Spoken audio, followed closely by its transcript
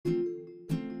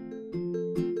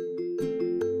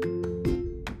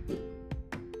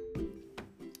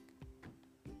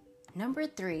Number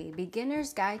 3,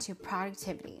 Beginner's Guide to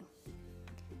Productivity.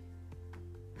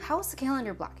 How was the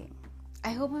calendar blocking?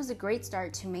 I hope it was a great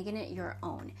start to making it your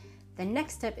own. The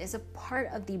next step is a part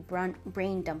of the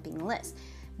brain dumping list.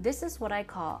 This is what I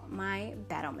call my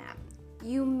battle map.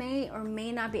 You may or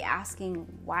may not be asking,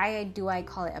 why do I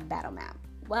call it a battle map?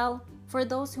 Well, for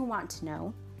those who want to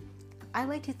know, I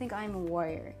like to think I'm a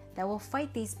warrior that will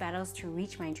fight these battles to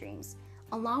reach my dreams,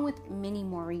 along with many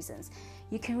more reasons.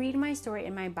 You can read my story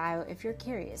in my bio if you're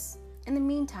curious. In the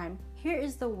meantime, here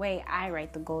is the way I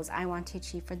write the goals I want to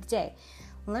achieve for the day.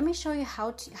 Let me show you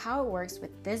how it works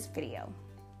with this video.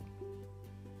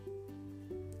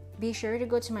 Be sure to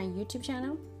go to my YouTube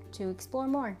channel to explore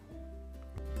more.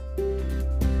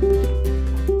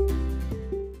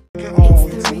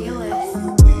 It's the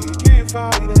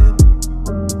realist.